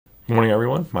Good morning,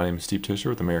 everyone. My name is Steve Tischer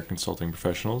with American Consulting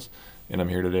Professionals, and I'm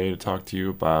here today to talk to you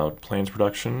about plans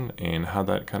production and how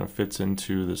that kind of fits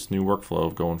into this new workflow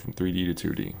of going from 3D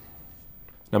to 2D.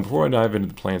 Now, before I dive into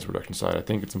the plans production side, I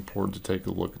think it's important to take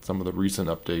a look at some of the recent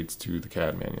updates to the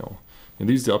CAD manual. And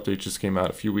these updates just came out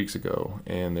a few weeks ago,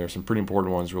 and there are some pretty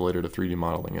important ones related to 3D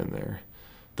modeling in there.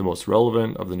 The most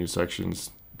relevant of the new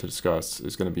sections to discuss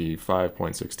is going to be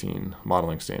 5.16,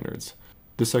 Modeling Standards.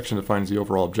 This section defines the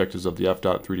overall objectives of the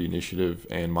FDOT 3D initiative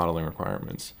and modeling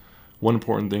requirements. One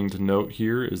important thing to note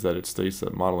here is that it states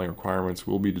that modeling requirements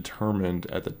will be determined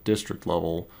at the district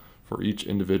level for each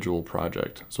individual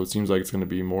project. So it seems like it's going to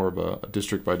be more of a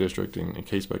district by district and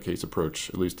case by case approach,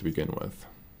 at least to begin with.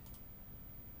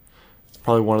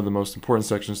 Probably one of the most important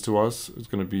sections to us is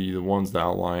going to be the ones that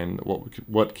outline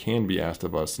what can be asked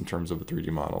of us in terms of a 3D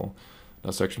model. Now,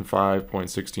 section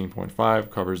 5.16.5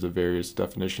 covers the various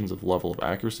definitions of level of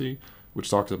accuracy,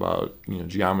 which talks about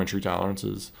geometry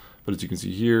tolerances. But as you can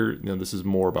see here, this is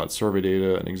more about survey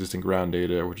data and existing ground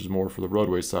data, which is more for the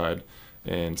roadway side,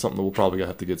 and something that we'll probably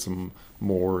have to get some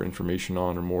more information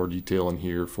on or more detail in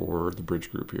here for the bridge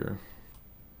group here.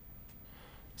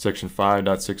 Section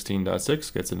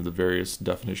 5.16.6 gets into the various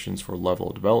definitions for level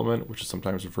of development, which is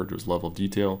sometimes referred to as level of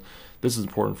detail. This is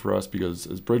important for us because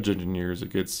as bridge engineers,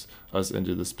 it gets us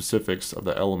into the specifics of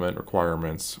the element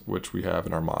requirements which we have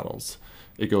in our models.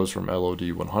 It goes from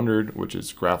LOD 100, which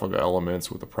is graphical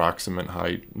elements with approximate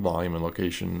height, volume, and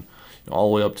location, all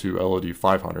the way up to LOD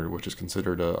 500, which is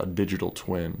considered a digital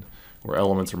twin, where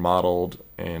elements are modeled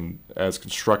and as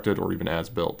constructed or even as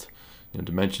built.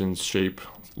 Dimensions, shape,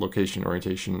 location,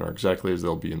 orientation are exactly as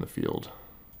they'll be in the field.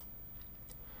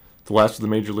 The last of the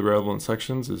majorly relevant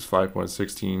sections is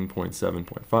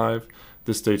 5.16.7.5.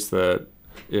 This states that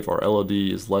if our LOD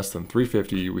is less than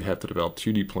 350, we have to develop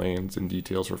 2D plans and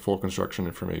details for full construction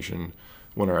information.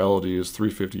 When our LOD is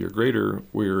 350 or greater,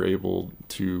 we are able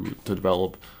to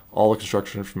develop all the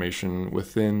construction information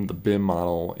within the BIM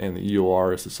model, and the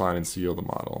EOR is to sign and seal the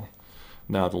model.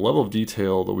 Now, the level of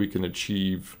detail that we can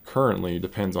achieve currently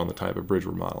depends on the type of bridge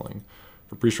we're modeling.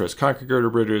 For pre-stressed concrete girder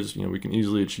bridges, we can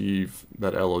easily achieve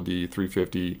that LOD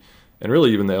 350 and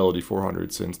really even the LOD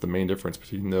 400, since the main difference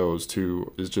between those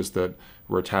two is just that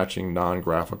we're attaching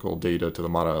non-graphical data to the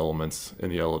model elements in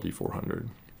the LOD 400.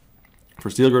 For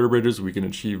steel girder bridges, we can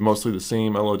achieve mostly the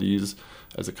same LODs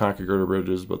as the concrete girder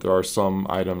bridges, but there are some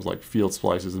items like field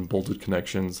splices and bolted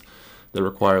connections that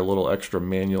require a little extra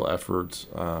manual effort.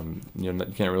 You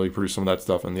can't really produce some of that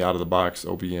stuff in the out-of-the-box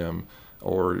OBM,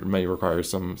 or it may require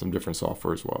some different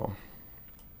software as well.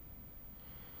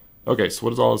 Okay, so what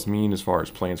does all this mean as far as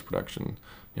plans production?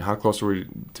 How close are we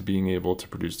to being able to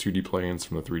produce 2D plans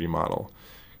from the 3D model?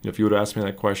 If you would have asked me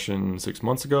that question 6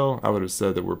 months ago, I would have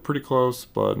said that we're pretty close,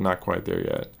 but not quite there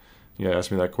yet.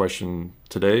 Ask me that question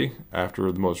today,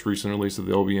 after the most recent release of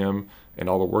the OBM and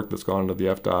all the work that's gone into the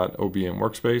FDOT OBM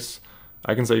workspace,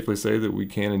 I can safely say that we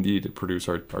can indeed produce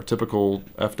our typical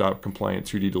FDOT compliant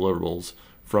 2D deliverables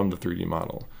from the 3D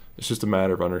model. It's just a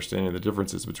matter of understanding the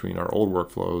differences between our old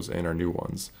workflows and our new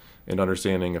ones, and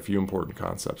understanding a few important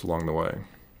concepts along the way.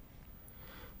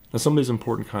 Now, some of these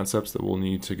important concepts that we'll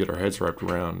need to get our heads wrapped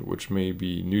around, which may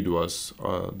be new to us,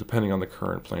 depending on the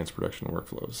current plans production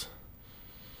workflows.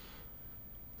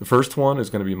 The first one is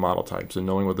going to be model types and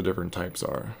knowing what the different types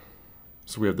are.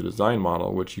 So we have the design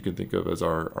model, which you can think of as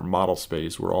our model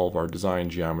space where all of our design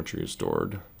geometry is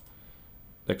stored.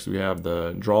 Next, we have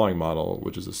the drawing model,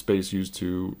 which is a space used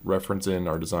to reference in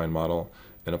our design model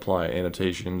and apply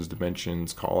annotations,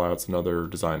 dimensions, callouts, and other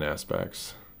design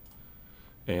aspects.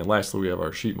 And lastly, we have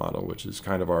our sheet model, which is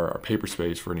kind of our paper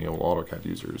space for any old AutoCAD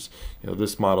users.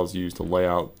 This model is used to lay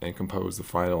out and compose the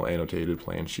final annotated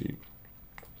plan sheet.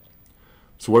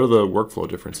 So what do the workflow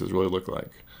differences really look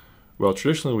like? Well,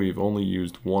 traditionally we've only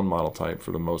used one model type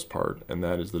for the most part, and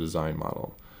that is the design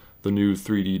model. The new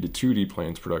 3D to 2D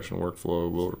plans production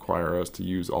workflow will require us to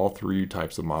use all three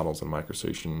types of models in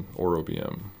MicroStation or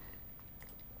OBM.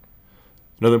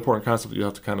 Another important concept that you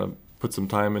have to kind of put some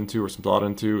time into or some thought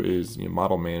into is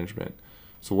model management.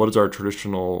 So what is our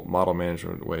traditional model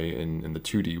management way in the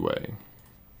 2D way?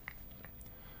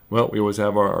 Well, we always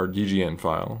have our DGN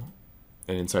file,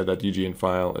 and inside that DGN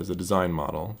file is a design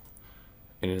model.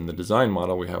 And in the design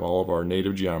model, we have all of our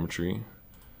native geometry,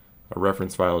 our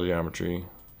reference file geometry,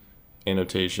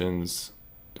 annotations,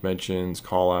 dimensions,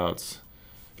 callouts,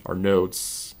 our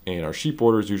notes, and our sheet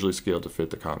borders usually scaled to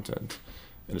fit the content.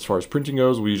 And as far as printing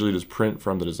goes, we usually just print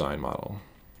from the design model.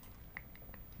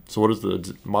 So what does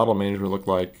the model management look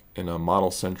like in a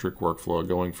model-centric workflow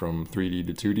going from 3D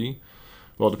to 2D?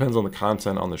 Well, it depends on the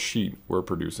content on the sheet we're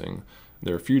producing.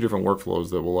 There are a few different workflows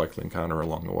that we'll likely encounter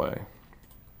along the way.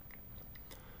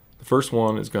 The first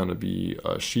one is going to be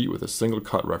a sheet with a single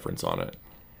cut reference on it.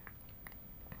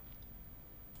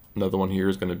 Another one here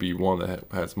is going to be one that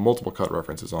has multiple cut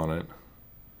references on it.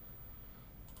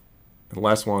 And the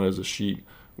last one is a sheet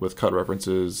with cut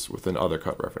references within other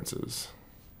cut references.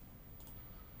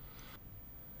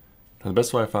 And the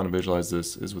best way I found to visualize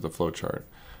this is with a flowchart.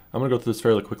 I'm going to go through this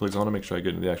fairly quickly because I want to make sure I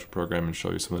get into the actual program and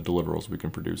show you some of the deliverables we can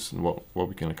produce and what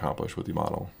we can accomplish with the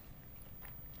model.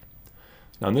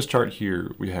 Now in this chart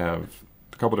here, we have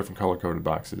a couple different color-coded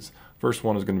boxes. First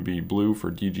one is going to be blue for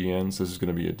DGNs. This is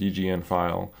going to be a DGN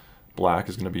file. Black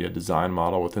is going to be a design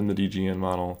model within the DGN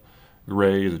model.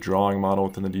 Gray is a drawing model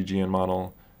within the DGN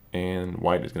model. And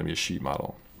white is going to be a sheet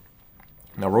model.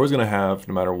 Now we're always going to have,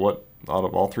 no matter what, out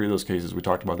of all three of those cases we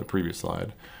talked about in the previous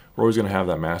slide, we're always going to have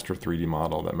that master 3D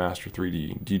model, that master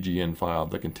 3D DGN file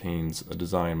that contains a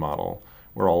design model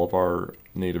where all of our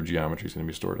native geometry is going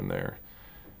to be stored in there.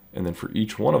 And then for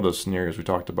each one of those scenarios we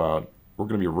talked about, we're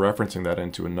going to be referencing that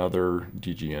into another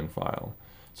DGN file.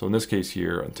 So in this case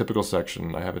here, a typical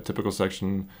section, I have a typical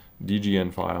section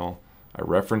DGN file. I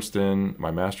referenced in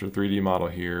my master 3D model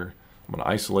here. I'm going to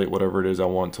isolate whatever it is I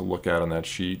want to look at on that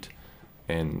sheet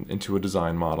and into a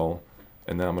design model.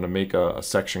 And then I'm going to make a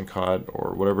section cut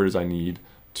or whatever it is I need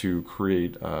to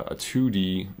create a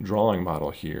 2D drawing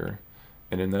model here.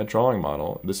 And in that drawing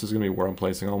model, this is going to be where I'm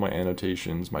placing all my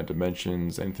annotations, my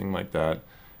dimensions, anything like that.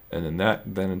 And then that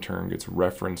in turn gets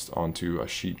referenced onto a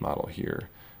sheet model here.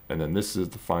 And then this is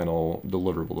the final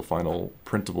deliverable, the final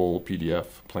printable PDF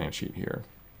plan sheet here.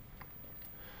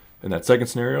 In that second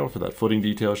scenario, for that footing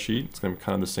detail sheet, it's going to be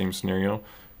kind of the same scenario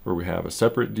where we have a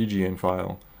separate DGN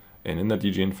file. And in that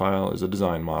DGN file is a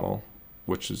design model,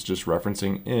 which is just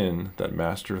referencing in that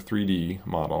master 3D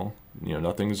model. You know,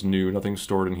 nothing's new, nothing's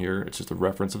stored in here. It's just a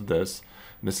reference of this.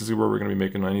 And this is where we're going to be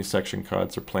making any section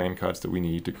cuts or plan cuts that we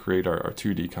need to create our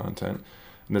 2D content.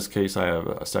 In this case, I have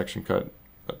a section cut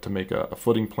to make a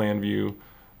footing plan view,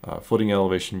 a footing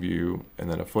elevation view, and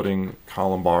then a footing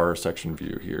column bar section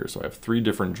view here. So I have three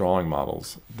different drawing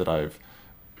models that I've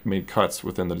made cuts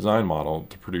within the design model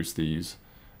to produce these.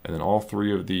 And then all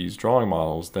three of these drawing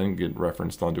models then get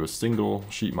referenced onto a single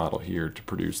sheet model here to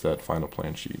produce that final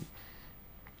plan sheet.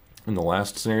 In the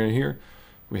last scenario here,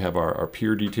 we have our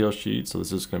peer detail sheet. So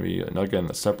this is going to be, again,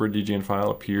 a separate DGN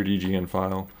file, a peer DGN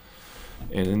file.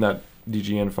 And in that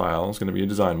DGN file is going to be a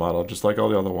design model, just like all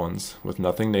the other ones, with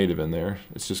nothing native in there.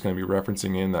 It's just going to be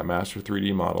referencing in that master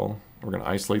 3D model. We're going to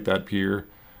isolate that peer.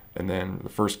 And then the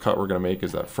first cut we're going to make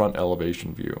is that front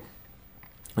elevation view.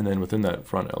 And then within that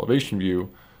front elevation view,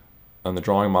 on the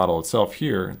drawing model itself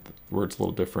here, where it's a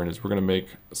little different, is we're going to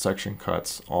make section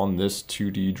cuts on this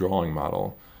 2D drawing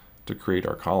model to create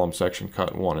our column section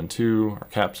cut 1 and 2, our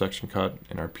cap section cut,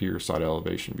 and our pier side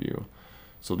elevation view.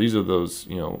 So these are those,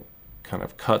 you know, kind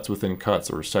of cuts within cuts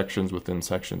or sections within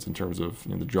sections in terms of,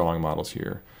 you know, the drawing models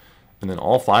here. And then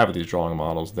all 5 of these drawing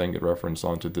models then get referenced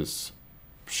onto this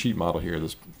sheet model here,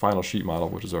 this final sheet model,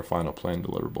 which is our final plan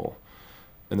deliverable.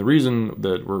 And the reason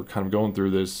that we're kind of going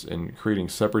through this and creating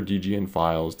separate DGN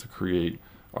files to create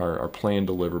our plan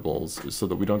deliverables is so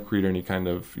that we don't create any kind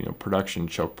of, you know, production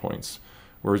choke points.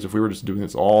 Whereas if we were just doing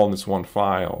this all in this one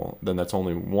file, then that's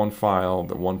only one file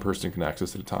that one person can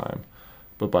access at a time.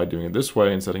 But by doing it this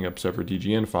way and setting up separate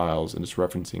DGN files and just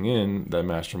referencing in that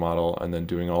master model and then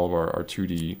doing all of our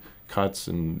 2D cuts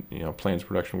and, you know, plans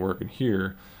production work in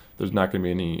here, there's not going to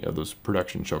be any of those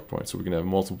production choke points. So we can have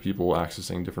multiple people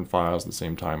accessing different files at the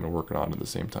same time and working on it at the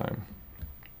same time.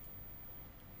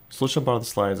 So let's jump out of the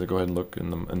slides and go ahead and look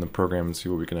in the program and see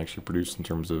what we can actually produce in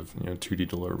terms of, you know, 2D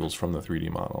deliverables from the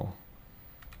 3D model.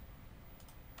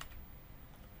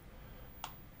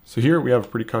 So here we have a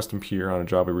pretty custom pier on a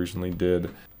job we recently did.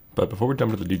 But before we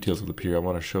jump into the details of the pier, I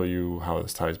want to show you how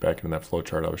this ties back into that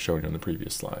flowchart I was showing you in the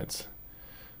previous slides.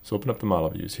 So open up the model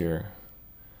views here.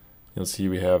 You'll see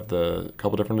we have the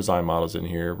couple different design models in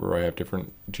here where I have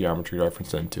different geometry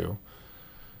referenced into.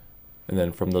 And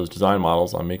then from those design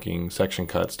models, I'm making section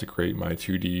cuts to create my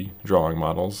 2D drawing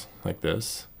models like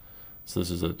this. So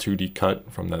this is a 2D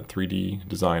cut from that 3D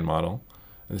design model.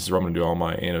 And this is where I'm going to do all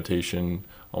my annotation,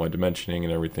 all my dimensioning,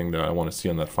 and everything that I want to see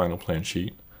on that final plan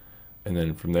sheet. And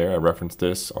then from there, I reference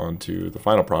this onto the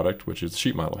final product, which is the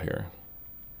sheet model here.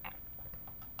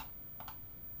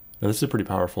 Now this is a pretty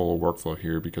powerful workflow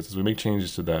here because as we make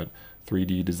changes to that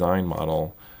 3D design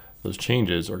model, those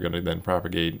changes are going to then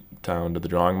propagate down to the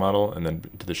drawing model and then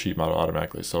to the sheet model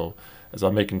automatically. So as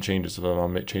I'm making changes, if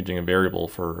I'm changing a variable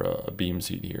for a beam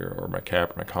seat here or my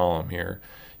cap or my column here,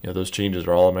 you know, those changes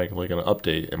are automatically going to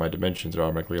update and my dimensions are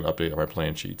automatically going to update on my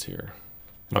plan sheets here.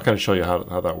 And I'll kind of show you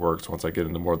how that works once I get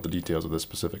into more of the details of this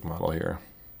specific model here.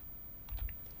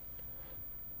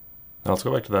 Now let's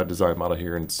go back to that design model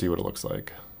here and see what it looks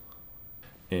like.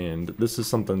 And this is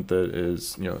something that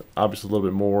is, obviously a little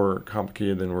bit more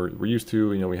complicated than we're used to.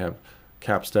 We have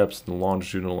cap steps in the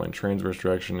longitudinal and transverse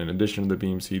direction. In addition to the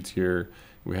beam seats here,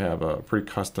 we have a pretty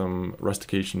custom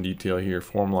rustication detail here,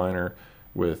 form liner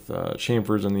with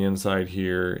chamfers on the inside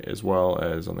here, as well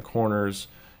as on the corners.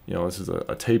 This is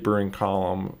a tapering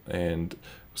column and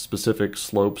specific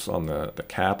slopes on the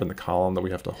cap and the column that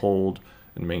we have to hold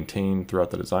and maintain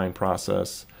throughout the design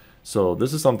process. So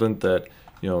this is something that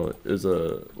is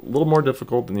a little more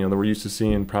difficult than that we're used to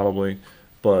seeing probably,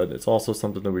 but it's also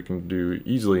something that we can do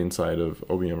easily inside of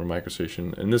OBM or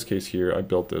MicroStation. In this case here, I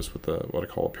built this with what I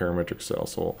call a parametric cell.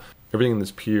 So everything in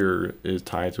this pier is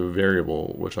tied to a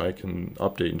variable which I can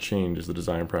update and change as the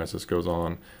design process goes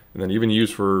on, and then even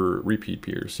use for repeat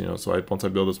piers. So once I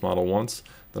build this model once,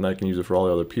 then I can use it for all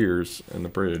the other piers in the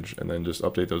bridge, and then just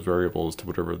update those variables to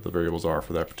whatever the variables are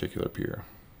for that particular pier.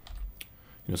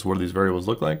 So what do these variables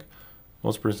look like? Well,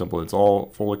 it's pretty simple. It's all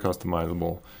fully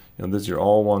customizable. These are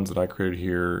all ones that I created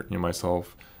here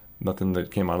myself. Nothing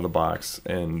that came out of the box.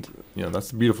 And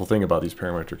that's the beautiful thing about these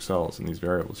parametric cells and these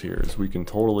variables here is we can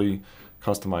totally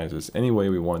customize this any way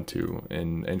we want to,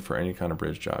 and for any kind of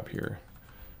bridge job here.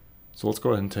 So let's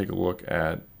go ahead and take a look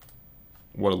at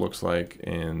what it looks like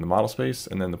in the model space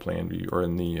and then the plan view, or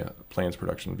in the plans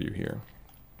production view here.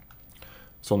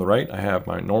 So on the right, I have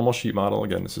my normal sheet model.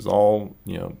 Again, this is all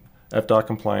FDOT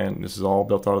compliant. This is all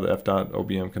built out of the FDOT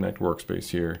OBM Connect workspace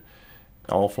here,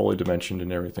 all fully dimensioned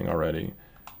and everything already.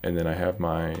 And then I have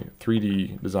my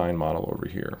 3D design model over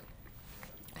here.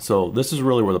 So this is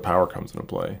really where the power comes into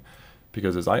play,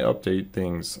 because as I update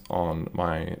things on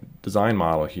my design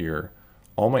model here,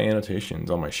 all my annotations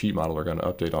on my sheet model are going to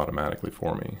update automatically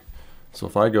for me. So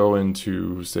if I go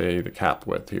into, say, the cap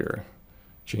width here,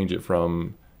 change it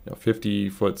from 50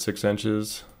 foot 6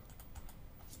 inches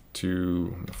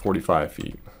to 45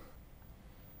 feet.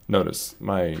 Notice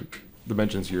my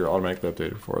dimensions here are automatically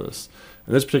updated for this.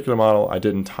 In this particular model, I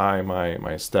didn't tie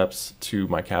my steps to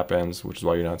my cap ends, which is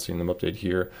why you're not seeing them update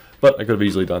here. But I could have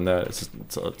easily done that. It's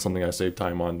something I saved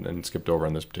time on and skipped over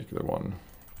on this particular one.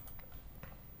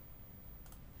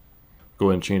 Go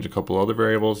ahead and change a couple other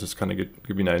variables, just kind of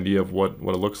give you an idea of what it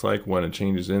looks like when it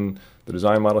changes in the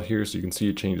design model here. So you can see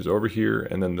it changes over here,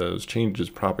 and then those changes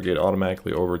propagate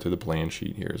automatically over to the plan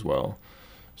sheet here as well.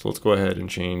 So let's go ahead and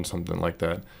change something like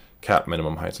that cap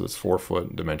minimum height. So this 4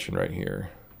 foot dimension right here.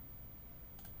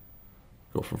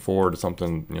 Go from 4 to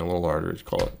something a little larger, just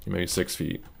call it maybe 6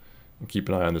 feet. And keep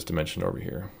an eye on this dimension over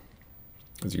here.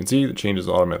 As you can see, the changes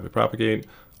automatically propagate.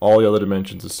 All the other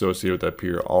dimensions associated with that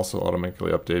pier also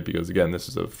automatically update, because again, this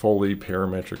is a fully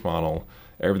parametric model.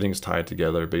 Everything's tied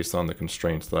together based on the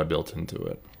constraints that I built into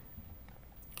it.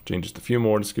 Change just a few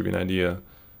more just to give you an idea.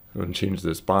 Go ahead and change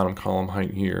this bottom column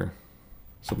height here.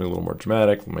 Something a little more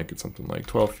dramatic. We'll make it something like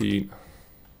 12 feet.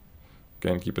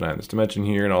 Again, keep an eye on this dimension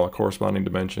here and all the corresponding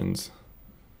dimensions.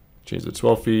 Change it to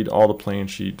 12 feet. All the plan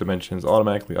sheet dimensions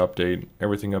automatically update.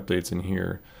 Everything updates in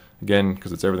here. Again,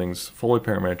 because everything's fully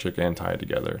parametric and tied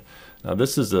together. Now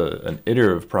this is an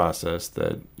iterative process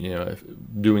that, if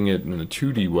doing it in a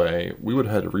 2D way, we would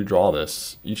have had to redraw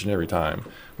this each and every time,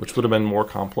 which would have been more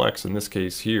complex in this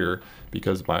case here,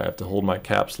 because I have to hold my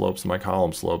cap slopes and my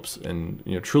column slopes, and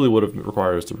truly would have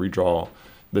required us to redraw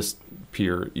this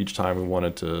pier each time we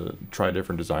wanted to try a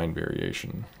different design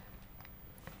variation.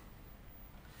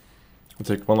 We'll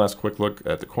take one last quick look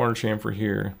at the corner chamfer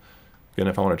here. Again,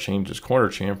 if I want to change this corner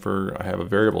chamfer, I have a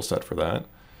variable set for that.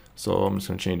 So I'm just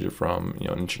going to change it from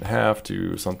 1.5 inches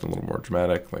to something a little more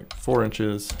dramatic, like 4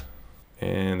 inches.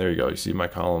 And there you go. You see my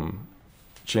column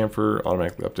chamfer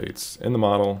automatically updates in the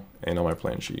model and on my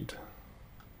plan sheet.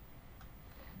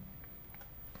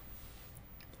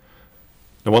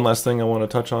 Now, one last thing I want to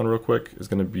touch on real quick is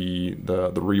going to be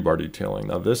the rebar detailing.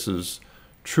 Now, this is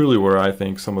truly where I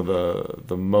think some of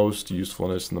the most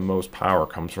usefulness and the most power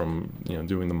comes from,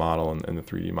 doing the model and the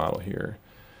 3D model here.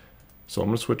 So I'm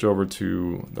going to switch over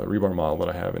to the rebar model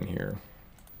that I have in here.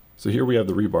 So here we have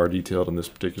the rebar detailed in this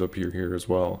particular pier here as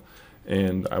well.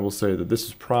 And I will say that this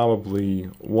is probably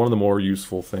one of the more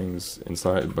useful things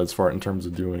inside, but as far in terms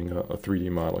of doing a 3D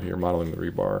model here, modeling the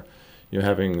rebar.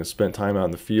 Having spent time out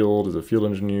in the field as a field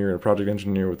engineer and a project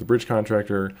engineer with the bridge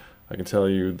contractor, I can tell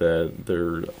you that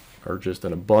there are just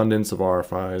an abundance of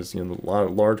RFIs.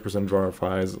 A large percentage of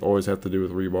RFIs always have to do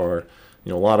with rebar.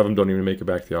 A lot of them don't even make it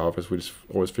back to the office. We just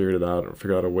always figured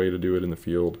out a way to do it in the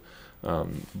field.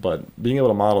 But being able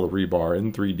to model the rebar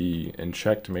in 3D and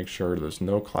check to make sure there's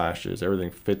no clashes,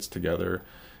 everything fits together,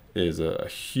 is a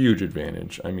huge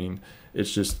advantage. I mean,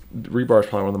 it's just, rebar is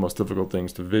probably one of the most difficult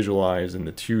things to visualize in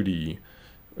the 2D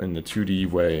in the 2D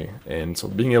way. And so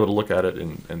being able to look at it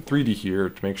in 3D here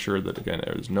to make sure that, again,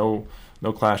 there's no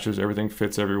clashes, everything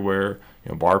fits everywhere.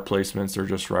 Bar placements are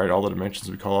just right. All the dimensions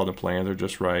we call out in the plans are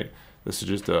just right. This is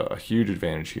just a huge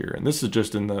advantage here. And this is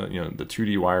just in the the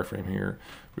 2D wireframe here.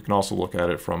 We can also look at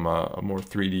it from a more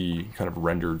 3D kind of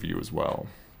rendered view as well.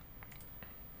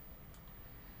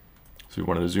 So we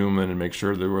wanted to zoom in and make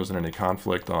sure there wasn't any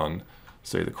conflict on,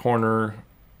 say, the corner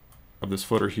of this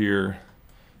footer here.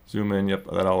 Zoom in, yep,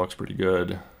 that all looks pretty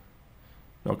good.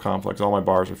 No conflicts, all my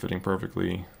bars are fitting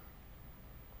perfectly.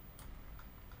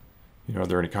 Are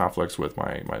there any conflicts with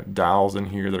my dowels in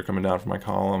here that are coming down from my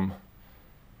column?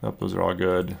 Nope, those are all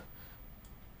good.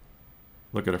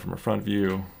 Look at it from a front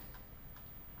view.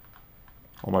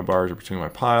 All my bars are between my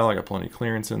pile, I got plenty of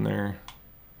clearance in there.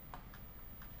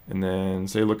 And then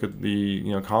say look at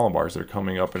the column bars that are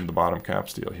coming up into the bottom cap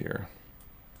steel here.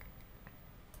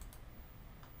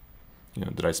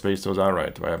 Did I space those out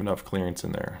right? Do I have enough clearance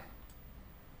in there?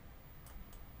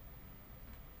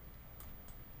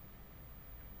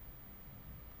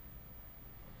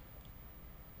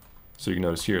 So you can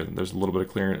notice here, there's a little bit of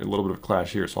clearance, a little bit of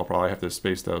clash here, so I'll probably have to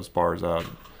space those bars out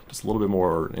just a little bit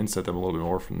more, or inset them a little bit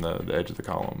more from the edge of the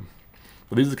column.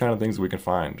 But these are the kind of things that we can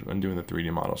find when doing the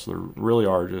 3D model. So there really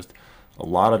are just a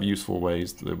lot of useful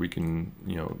ways that we can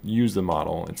use the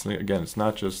model. Again, it's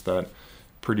not just that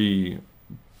pretty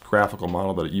graphical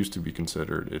model that it used to be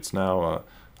considered. It's now a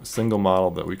single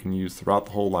model that we can use throughout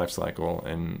the whole life cycle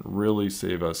and really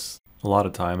save us a lot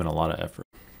of time and a lot of effort.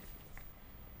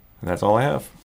 And that's all I have.